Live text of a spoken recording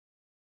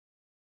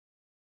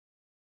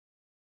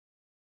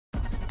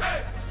One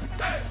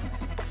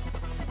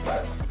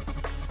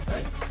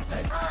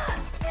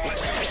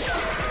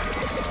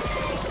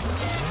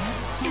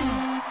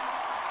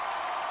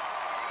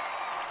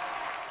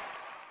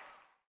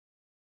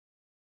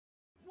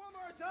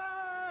more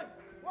time!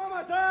 One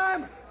more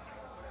time!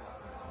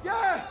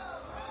 Yeah!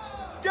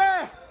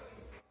 Yeah!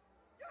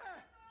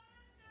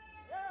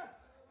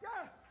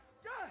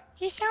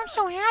 He sounds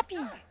so happy.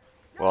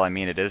 Well, I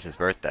mean, it is his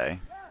birthday.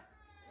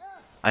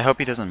 I hope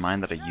he doesn't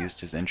mind that I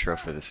used his intro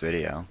for this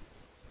video.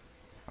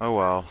 Oh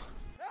well.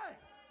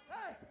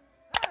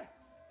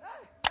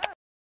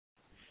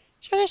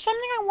 So there's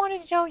something I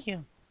wanted to tell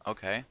you.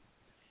 Okay.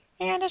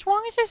 And as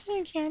long as this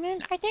isn't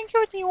canon, I think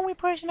you're the only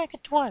person I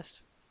could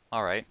trust.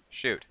 Alright,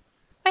 shoot.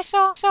 I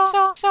saw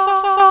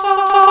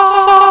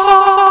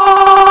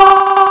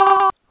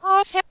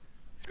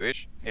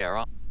Which?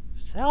 Yeah,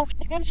 self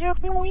and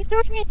took me when we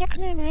took me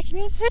down and I can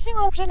be sitting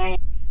over tonight.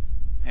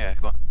 yeah,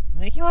 come on.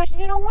 But you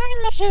don't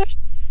wearing my suit.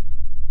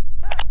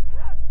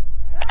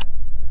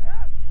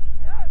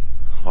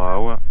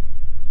 Hello?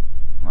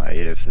 Nei,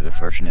 det er det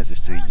første jeg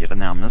synes du gir det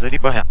nærmere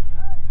seg på her.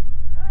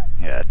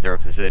 Jeg tror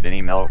ikke det er en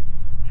e-mail.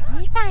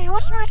 Me bye,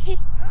 what's my seat?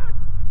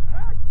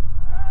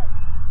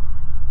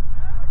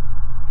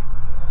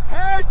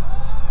 Hey!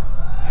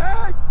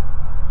 Hey!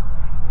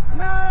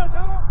 No,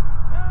 no!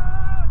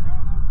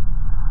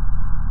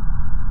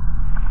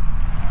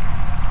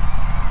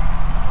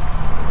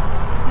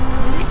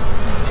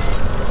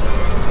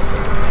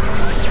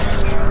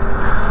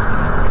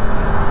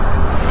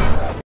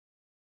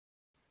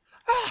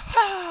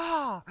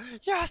 Ah,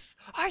 yes,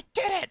 I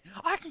did it!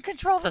 I can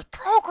control this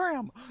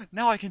program!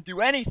 Now I can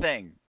do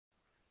anything!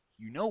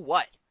 You know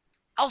what?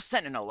 I'll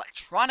send an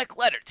electronic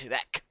letter to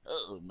that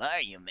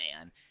Mario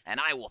Man, and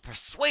I will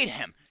persuade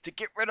him to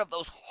get rid of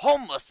those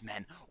homeless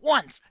men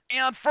once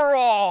and for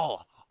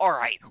all!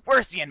 Alright,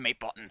 where's the inmate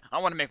button?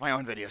 I want to make my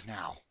own videos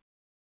now.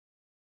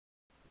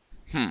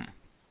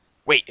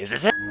 Wait, is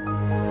this it?